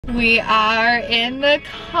We are in the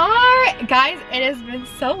car. Guys, it has been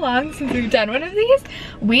so long since we've done one of these.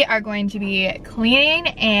 We are going to be cleaning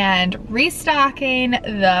and restocking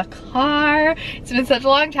the car. It's been such a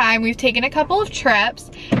long time. We've taken a couple of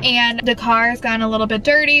trips and the car has gotten a little bit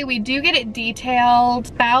dirty. We do get it detailed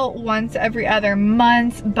about once every other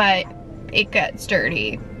month, but it gets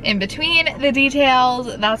dirty in between the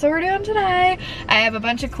details. That's what we're doing today. I have a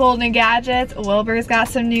bunch of cool new gadgets. Wilbur's got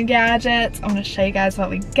some new gadgets. I'm gonna show you guys what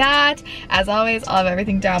we got. As always, I'll have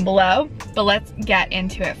everything down below, but let's get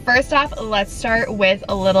into it. First off, let's start with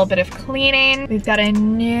a little bit of cleaning. We've got a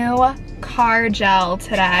new car gel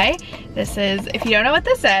today. This is, if you don't know what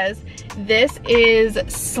this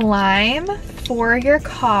is slime for your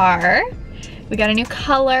car. We got a new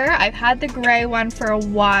color. I've had the gray one for a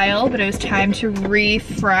while, but it was time to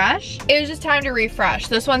refresh. It was just time to refresh.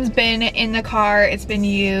 This one's been in the car. It's been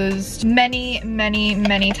used many, many,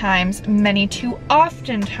 many times, many too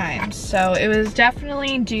often times. So it was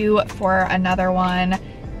definitely due for another one.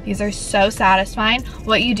 These are so satisfying.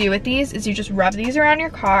 What you do with these is you just rub these around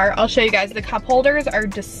your car. I'll show you guys. The cup holders are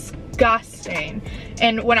disgusting.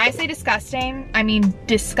 And when I say disgusting, I mean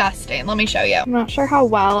disgusting. Let me show you. I'm not sure how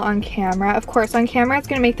well on camera. Of course, on camera it's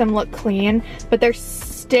gonna make them look clean, but they're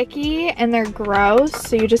sticky and they're gross.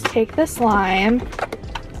 So you just take the slime,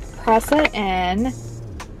 press it in.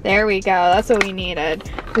 There we go, that's what we needed.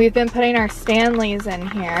 We've been putting our Stanleys in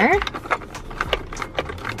here.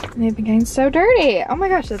 And they've been getting so dirty. Oh my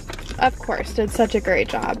gosh, this, of course, did such a great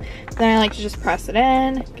job. Then I like to just press it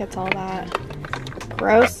in, gets all that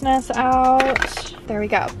grossness out. There we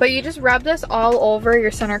go. But you just rub this all over your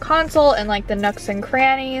center console and like the nooks and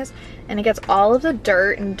crannies, and it gets all of the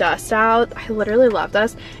dirt and dust out. I literally love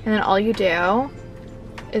this. And then all you do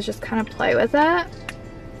is just kind of play with it,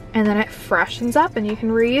 and then it freshens up and you can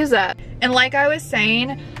reuse it. And like I was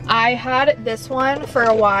saying, I had this one for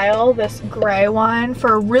a while, this gray one,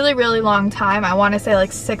 for a really, really long time. I want to say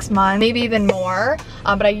like 6 months, maybe even more.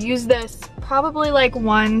 But I use this probably like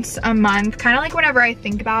once a month, kind of like whenever I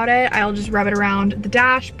think about it, I'll just rub it around the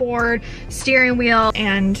dashboard, steering wheel,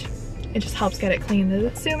 and it just helps get it clean. Did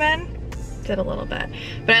it zoom in? Did a little bit.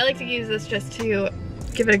 But I like to use this just to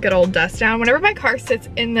give it a good old dust down. Whenever my car sits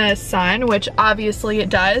in the sun, which obviously it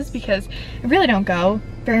does because I really don't go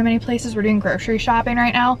very many places. We're doing grocery shopping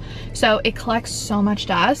right now, so it collects so much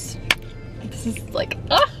dust. This is like,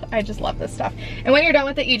 ugh, I just love this stuff. And when you're done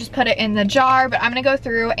with it, you just put it in the jar, but I'm gonna go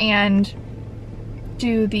through and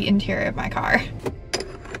do the interior of my car.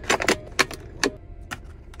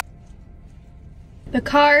 The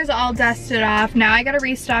car's all dusted off. Now I gotta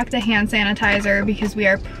restock the hand sanitizer because we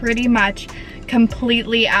are pretty much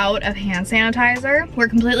completely out of hand sanitizer. We're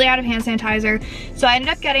completely out of hand sanitizer. So I ended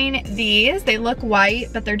up getting these. They look white,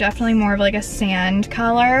 but they're definitely more of like a sand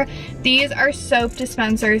color. These are soap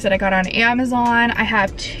dispensers that I got on Amazon. I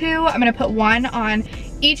have 2. I'm gonna put one on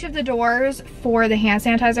each of the doors for the hand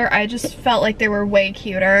sanitizer. I just felt like they were way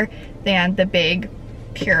cuter than the big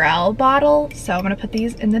Purell bottle. So I'm gonna put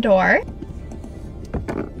these in the door.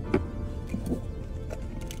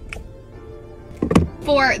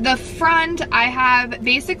 For the front, I have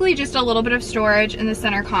basically just a little bit of storage in the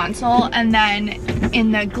center console, and then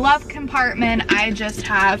in the glove compartment, I just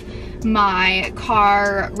have my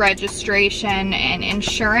car registration and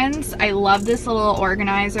insurance. I love this little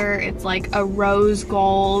organizer. It's like a rose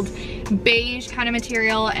gold beige kind of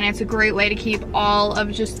material, and it's a great way to keep all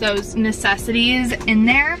of just those necessities in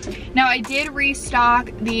there. Now I did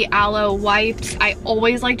restock the aloe wipes. I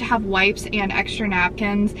always like to have wipes and extra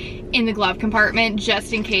napkins in the glove compartment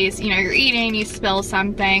just in case, you know, you're eating, you spill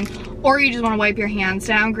something, or you just want to wipe your hands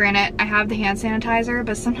down. Granted, I have the hand sanitizer,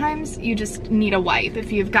 but sometimes you just need a wipe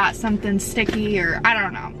if you've got something sticky, or I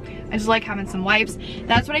don't know. I just like having some wipes.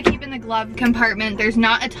 That's what I keep in the glove compartment. There's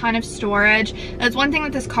not a ton of storage. That's one thing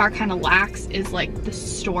that this car kind of lacks, is like the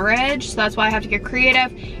storage. So that's why I have to get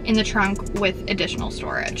creative in the trunk with additional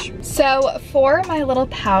storage. So for my little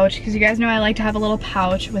pouch, because you guys know I like to have a little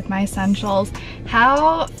pouch with my essentials,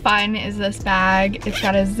 how fun is this bag? It's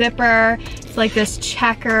got a zipper. It's like this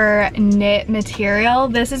checker knit material.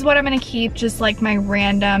 This is what I'm gonna keep, just like my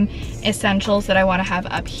random essentials that I wanna have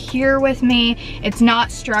up here with me. It's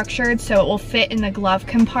not structured, so it will fit in the glove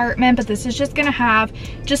compartment, but this is just gonna have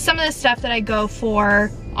just some of the stuff that I go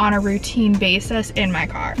for on a routine basis in my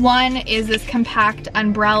car. One is this compact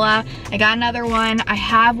umbrella. I got another one. I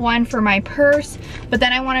have one for my purse, but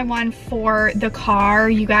then I wanted one for the car.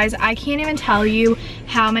 You guys, I can't even tell you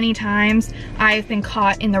how many times I've been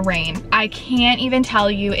caught in the rain. I can't even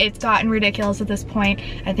tell you. It's gotten ridiculous at this point.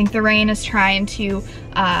 I think the rain is trying to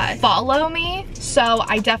follow me. So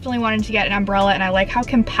I definitely wanted to get an umbrella, and I like how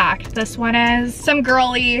compact this one is. Some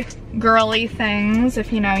girly things,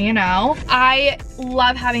 if you know, you know. I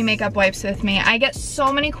love having makeup wipes with me. I get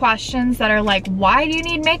so many questions that are like, why do you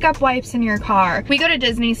need makeup wipes in your car? We go to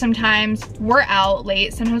Disney sometimes, we're out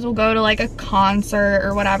late, sometimes we'll go to like a concert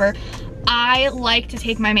or whatever. I like to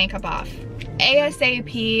take my makeup off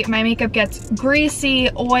ASAP. My makeup gets greasy,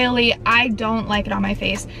 oily. I don't like it on my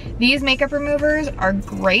face. These makeup removers are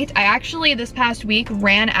great. I actually this past week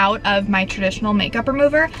ran out of my traditional makeup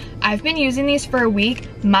remover. I've been using these for a week.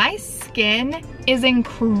 My skin is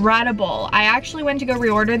incredible. I actually went to go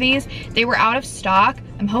reorder these. They were out of stock.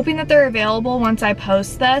 I'm hoping that they're available once I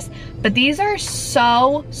post this, but these are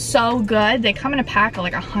so good. They come in a pack of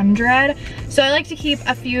like 100. So I like to keep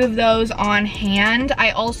a few of those on hand.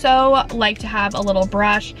 I also like to have a little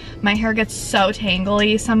brush. My hair gets so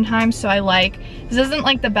tangly sometimes, so I like, this isn't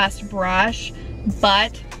like the best brush,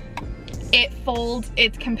 but it folds,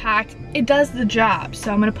 it's compact, it does the job.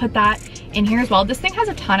 So I'm gonna put that in here as well. This thing has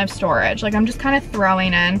a ton of storage. Like I'm just kind of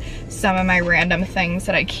throwing in some of my random things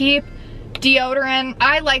that I keep. Deodorant,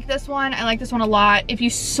 I like this one. I like this one a lot. If you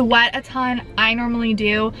sweat a ton, I normally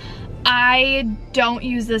do. I don't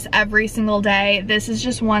use this every single day. This is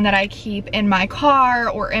just one that I keep in my car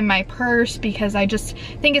or in my purse because I just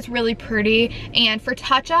think it's really pretty. And for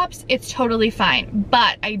touch-ups, it's totally fine.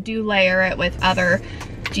 But I do layer it with other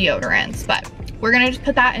deodorants. But we're gonna just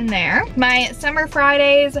put that in there. My Summer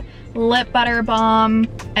Fridays lip butter balm.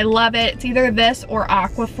 I love it. It's either this or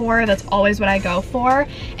Aquaphor. That's always what I go for.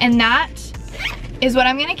 And that is what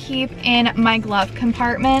I'm gonna keep in my glove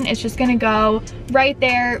compartment. It's just gonna go right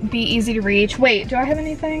there, be easy to reach. Wait, do I have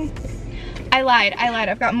anything? I lied,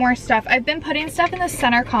 I've got more stuff. I've been putting stuff in the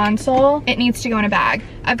center console. It needs to go in a bag.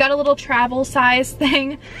 I've got a little travel size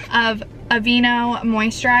thing of Aveeno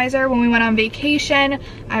moisturizer. When we went on vacation,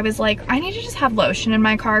 I was like, I need to just have lotion in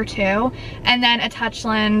my car too. And then a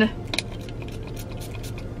Touchland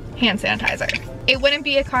hand sanitizer. It wouldn't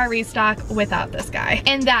be a car restock without this guy.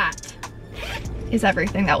 And that is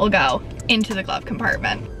everything that will go into the glove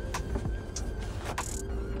compartment.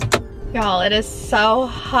 Y'all, it is so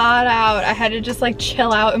hot out. I had to just like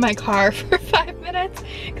chill out in my car for 5 minutes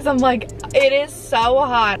because I'm like, it is so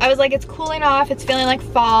hot. I was like, it's cooling off. It's feeling like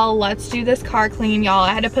fall. Let's do this car clean, y'all.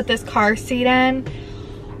 I had to put this car seat in.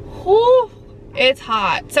 Whew, it's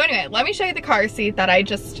hot. So anyway, let me show you the car seat that I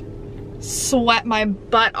just sweat my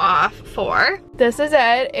butt off for. This is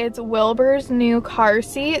it. It's Wilbur's new car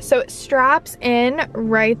seat. So it straps in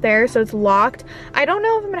right there, so it's locked. I don't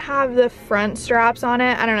know if I'm gonna have the front straps on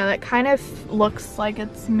it. I don't know, that kind of looks like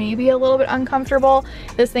it's maybe a little bit uncomfortable.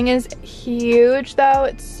 This thing is huge though.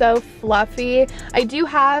 It's so fluffy. I do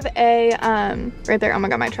have a, right there, oh my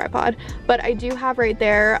god, my tripod. But I do have right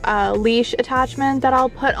there a leash attachment that I'll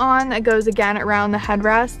put on that goes again around the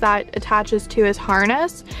headrest that attaches to his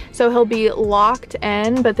harness. So he'll be locked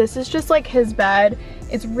in, but this is just like his bed.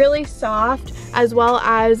 It's really soft, as well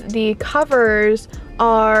as the covers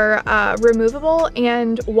are removable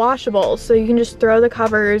and washable, so you can just throw the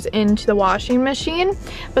covers into the washing machine.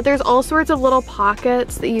 But there's all sorts of little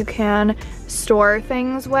pockets that you can store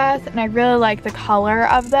things with, and I really like the color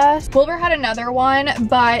of this. Wilbur had another one,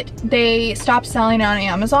 but they stopped selling it on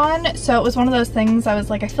Amazon, so it was one of those things I was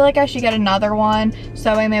like, I feel like I should get another one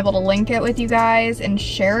so I'm able to link it with you guys and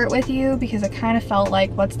share it with you, because it kind of felt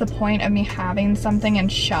like, what's the point of me having something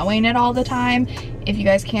and showing it all the time if you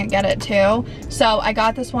guys can't get it too? So I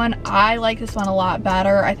got this one. I like this one a lot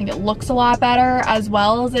better. I think it looks a lot better, as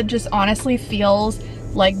well as it just honestly feels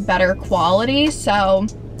like better quality, so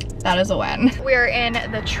that is a win. We're in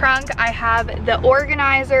the trunk. I have the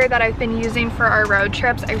organizer that I've been using for our road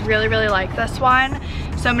trips. I really like this one.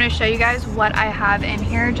 So I'm gonna show you guys what I have in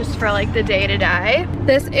here just for like the day-to-day.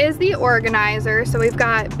 This is the organizer. So we've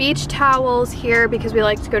got beach towels here because we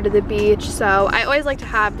like to go to the beach. So I always like to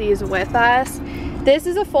have these with us. This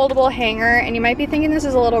is a foldable hanger, and you might be thinking this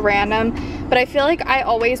is a little random, but I feel like I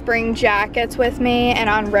always bring jackets with me and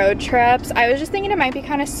on road trips. I was just thinking it might be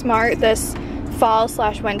kind of smart this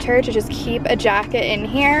fall/winter to just keep a jacket in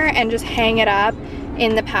here and just hang it up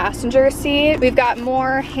in the passenger seat. We've got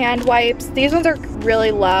more hand wipes. These ones are really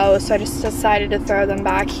low, so I just decided to throw them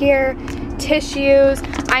back here. tissues.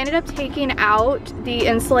 I ended up taking out the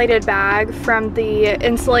insulated bag from the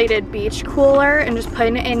insulated beach cooler and just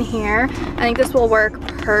putting it in here. I think this will work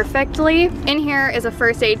perfectly. In here is a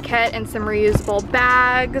first aid kit and some reusable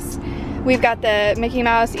bags. We've got the Mickey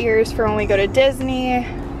Mouse ears for when we go to Disney.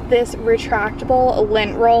 This retractable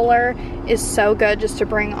lint roller is so good just to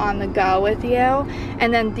bring on the go with you.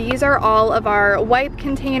 And then these are all of our wipe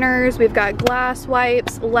containers. We've got glass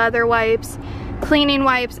wipes, leather wipes, cleaning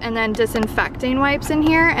wipes, and then disinfecting wipes in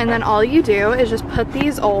here. And then all you do is just put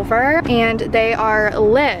these over, and they are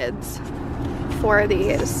lids for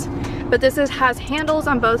these. But this has handles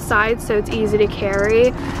on both sides, so it's easy to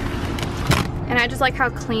carry. And I just like how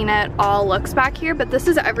clean it all looks back here, but this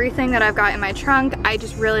is everything that I've got in my trunk. I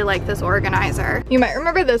just really like this organizer. You might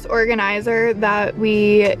remember this organizer that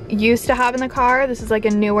we used to have in the car. This is like a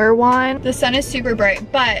newer one. The sun is super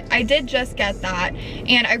bright, but I did just get that,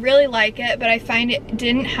 and I really like it, but I find it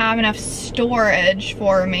didn't have enough storage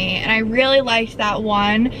for me, and I really liked that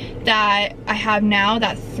one that I have now,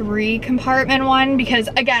 that 3-compartment one, because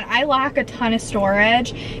again, I lack a ton of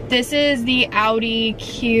storage. This is the Audi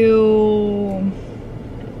Q...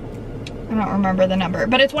 I don't remember the number,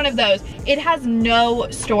 but it's one of those. It has no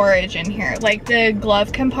storage in here. Like the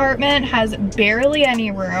glove compartment has barely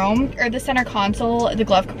any room, or the center console, the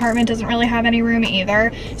glove compartment doesn't really have any room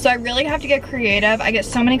either. So I really have to get creative. I get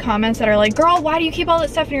so many comments that are like, girl, why do you keep all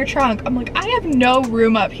that stuff in your trunk? I'm like, I have no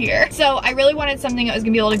room up here. So I really wanted something that was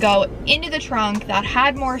gonna be able to go into the trunk that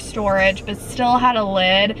had more storage, but still had a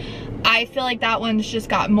lid. I feel like that one's just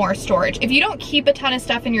got more storage. If you don't keep a ton of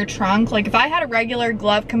stuff in your trunk, like if I had a regular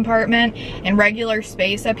glove compartment and regular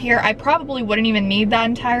space up here, I probably wouldn't even need that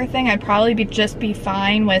entire thing. I'd probably just be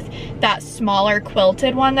fine with that smaller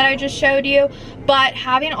quilted one that I just showed you. But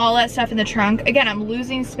having all that stuff in the trunk, again, I'm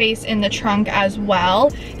losing space in the trunk as well.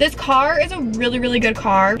 This car is a really, really good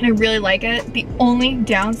car, and I really like it. The only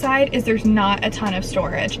downside is there's not a ton of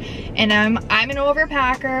storage. And I'm an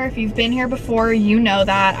overpacker. If you've been here before, you know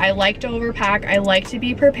that. I like to overpack, I like to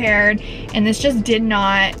be prepared, and this just does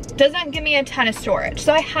not give me a ton of storage.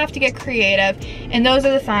 So I have to get creative, and those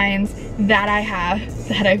are the finds that I have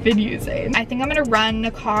that I've been using. I think I'm gonna run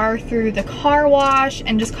the car through the car wash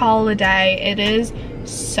and just call it a day. It is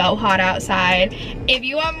so hot outside. If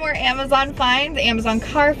you want more Amazon finds, Amazon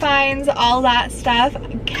car finds, all that stuff,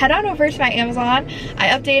 head on over to my Amazon. I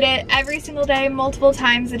update it every single day, multiple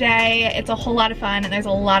times a day. It's a whole lot of fun, and there's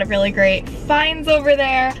a lot of really great finds over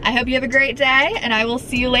there. I hope you have a great day, and I will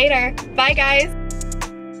see you later. Bye, guys.